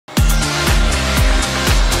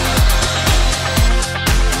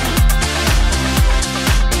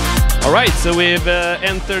Alright, so we've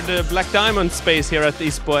entered the Black Diamond space here at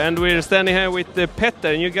ISPO, and we're standing here with Petter,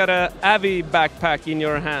 and you got a avybackpack in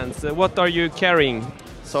your hands. What are you carrying?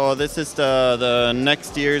 So this is the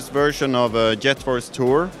next year's version of JetForce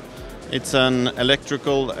Tour. It's an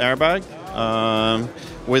electrical airbag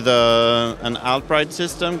with an Alpride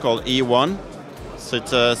system called E1. So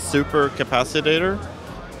it's a supercapacitator,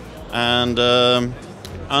 and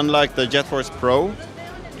unlike the JetForce Pro,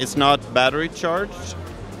 it's not battery charged.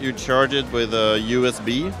 You charge it with a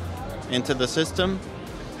USB into the system,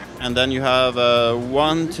 and then you have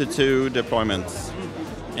 1 to 2 deployments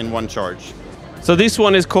in one charge. So this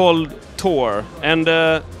one is called Tour, and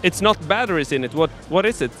it's not batteries in it. What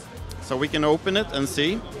is it? So we can open it and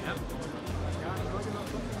see.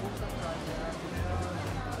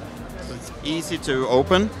 So it's easy to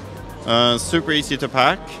open, super easy to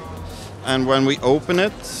pack, and when we open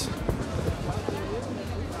it,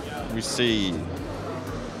 we see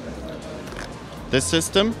this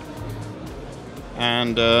system,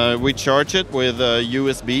 and we charge it with a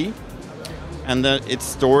USB, and then it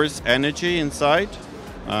stores energy inside.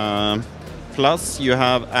 Plus you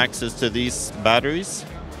have access to these batteries,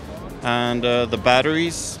 and the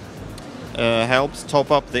batteries helps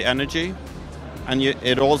top up the energy, and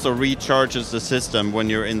it also recharges the system when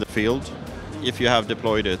you're in the field if you have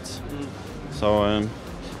deployed it. So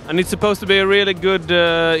and it's supposed to be really good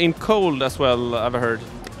in cold as well, I've heard.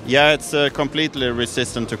 yeah, it's completely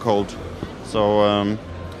resistant to cold. So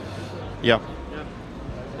yeah.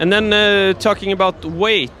 And then talking about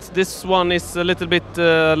weight, this one is a little bit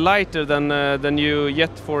lighter than the new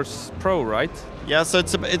JetForce Pro, right? Yeah, so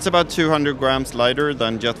it's about 200 grams lighter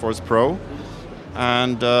than JetForce Pro,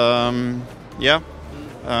 and yeah,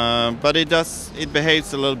 but it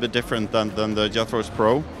behaves a little bit different than the JetForce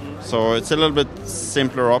Pro. So it's a little bit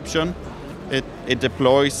simpler option. It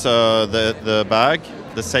deploys the bag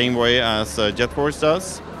the same way as JetForce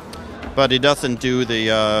does, but it doesn't do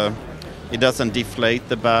the it doesn't deflate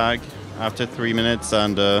the bag after 3 minutes,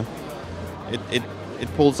 and it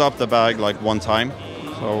pulls up the bag like one time.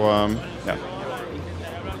 So yeah.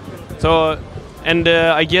 So, and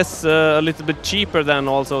I guess a little bit cheaper than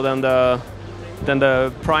the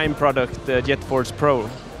Prime product, the JetForce Pro.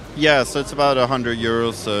 Yeah, so it's about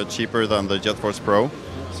 €100 cheaper than the JetForce Pro.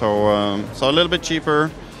 So so a little bit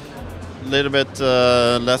cheaper, a little bit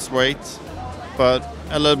less weight, but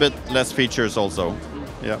a little bit less features also.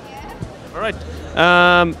 Yeah. All right.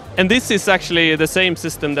 And this is actually the same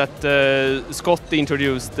system that Scott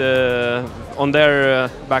introduced on their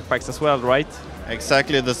backpacks as well, right?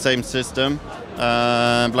 Exactly the same system.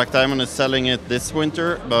 Black Diamond is selling it this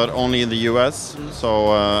winter, but only in the US.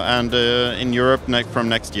 So and in Europe from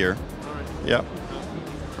next year. Yeah.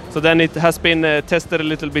 So then it has been tested a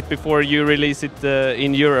little bit before you release it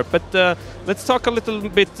in Europe. But let's talk a little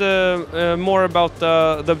bit more about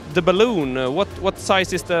the balloon. What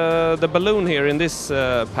size is the balloon here in this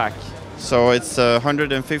pack? So it's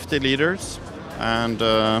 150 liters, and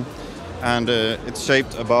it's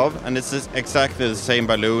shaped above, and it's exactly the same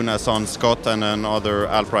balloon as on Scott and on other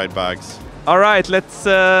Alpride bags. All right, let's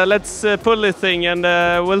pull this thing, and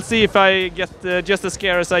we'll see if I get just as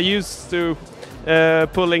scared as I used to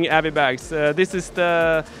pulling avy bags. This is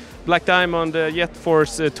the Black Diamond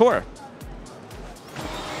JetForce Tour.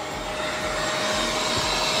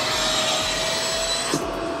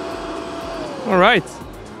 All right,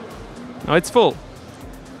 now it's full.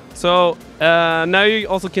 So now you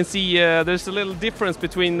also can see there's a little difference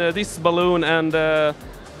between this balloon and the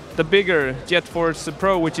bigger JetForce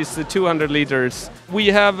Pro, which is 200 liters. We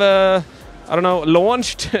have I don't know,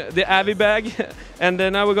 launched the avy bag, and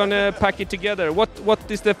now we're gonna pack it together. What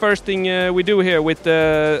is the first thing we do here with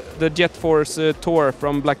the JetForce Tour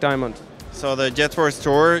from Black Diamond? So the JetForce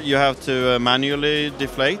Tour, you have to manually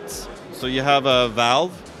deflate. So you have a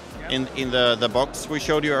valve in the box we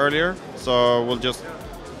showed you earlier. So we'll just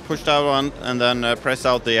push that one and then press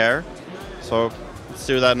out the air. So let's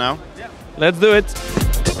do that now. Let's do it.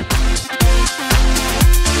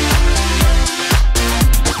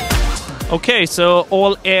 Okay, so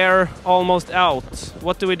all air almost out.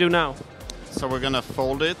 What do we do now? So we're gonna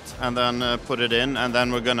fold it and then put it in, and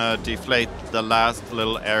then we're gonna deflate the last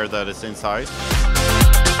little air that is inside.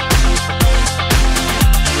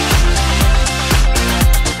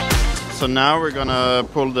 So now we're gonna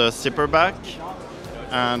pull the zipper back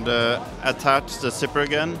and attach the zipper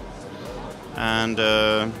again and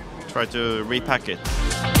try to repack it.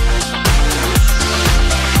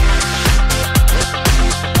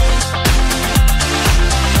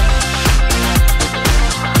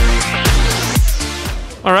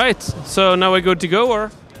 All right, so now we're good to go,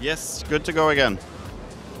 or? Yes, good to go again.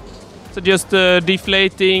 So just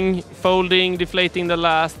deflating, folding, deflating the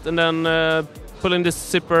last, and then pulling this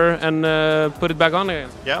zipper and put it back on again.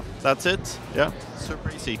 Yeah, that's it. Yeah,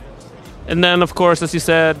 super easy. And then, of course, as you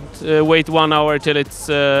said, wait 1 hour till it's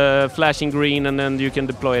flashing green, and then you can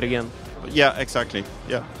deploy it again. Yeah, exactly.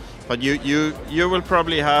 Yeah, but you will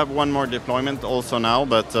probably have one more deployment also now,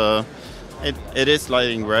 but it is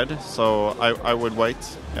lighting red, so I would wait.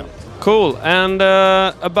 Yeah. Cool. And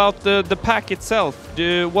about the pack itself,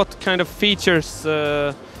 what kind of features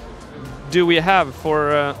do we have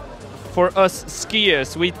for us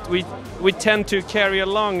skiers? We tend to carry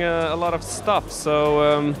along a lot of stuff.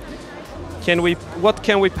 So what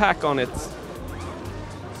can we pack on it?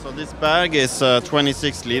 So this bag is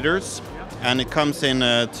 26 liters, and it comes in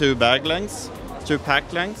two pack lengths.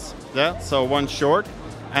 Yeah. So one short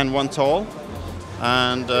and one tall,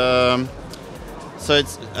 and so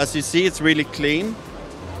it's, as you see, it's really clean.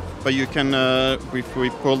 But you can, if we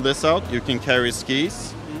pull this out, you can carry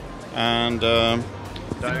skis and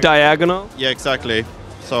diagonal. Yeah, exactly.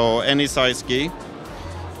 So any size ski,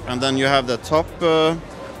 and then you have the top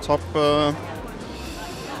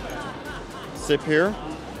zip here.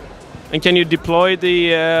 And can you deploy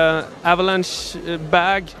the avalanche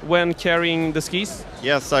bag when carrying the skis?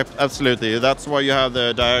 Yes, absolutely. That's why you have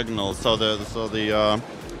the diagonal, so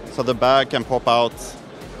the bag can pop out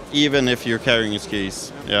even if you're carrying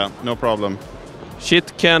skis. Yeah, no problem.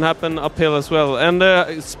 Shit can happen uphill as well. And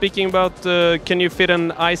speaking about, can you fit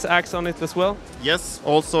an ice axe on it as well? Yes,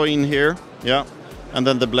 also in here. Yeah, and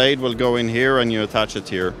then the blade will go in here, and you attach it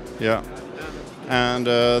here. Yeah, and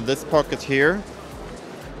this pocket here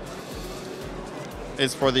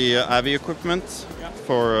is for the AVI equipment,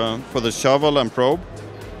 for the shovel and probe,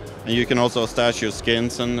 and you can also stash your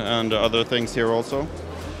skins and other things here also.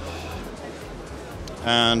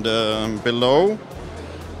 And below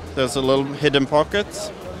there's a little hidden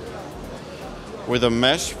pocket with a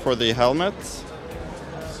mesh for the helmet.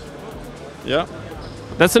 Yeah,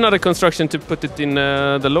 that's another construction to put it in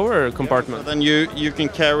the lower compartment. Yeah, so then you can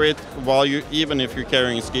carry it while even if you're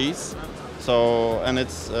carrying skis. So, and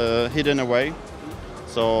it's hidden away.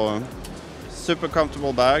 So super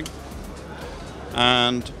comfortable bag,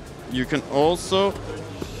 and you can also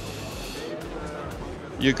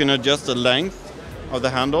adjust the length of the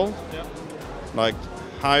handle, like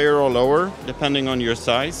higher or lower depending on your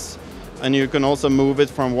size, and you can also move it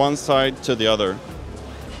from one side to the other.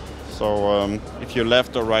 So if you're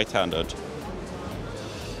left or right-handed.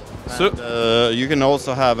 So you can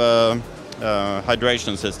also have a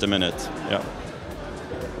hydration system in it. Yeah.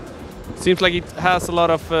 Seems like it has a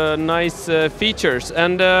lot of nice features.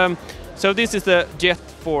 And so this is the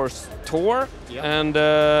JetForce Tour, yeah. And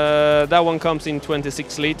that one comes in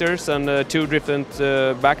 26 liters and two different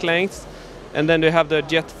back lengths. And then they have the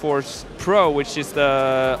JetForce Pro, which is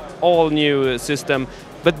the all-new system.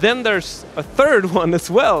 But then there's a third one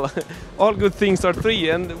as well. All good things are three.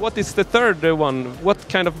 And what is the third one? What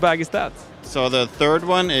kind of bag is that? So the third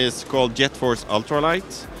one is called JetForce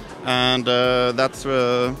Ultralight, and that's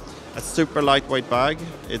a super lightweight bag.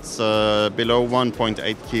 It's below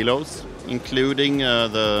 1.8 kilos, including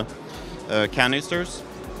the canisters.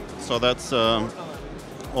 So that's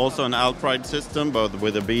also an Alpride system, but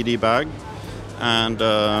with a BD bag, and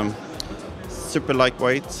super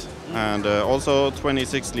lightweight, and also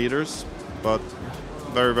 26 liters, but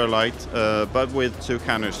very, very light, but with two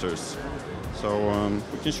canisters. So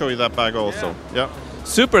we can show you that bag also. Yeah.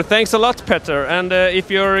 Super, thanks a lot, Petter. And if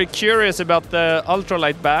you're curious about the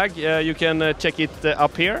ultralight bag, you can check it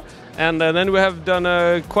up here. And then we have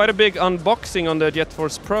done quite a big unboxing on the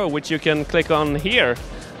JetForce Pro, which you can click on here.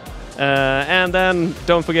 And then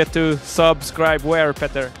don't forget to subscribe where,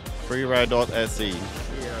 Petter? Freeride.se.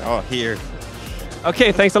 Oh, here.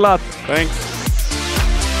 Okay, thanks a lot. Thanks.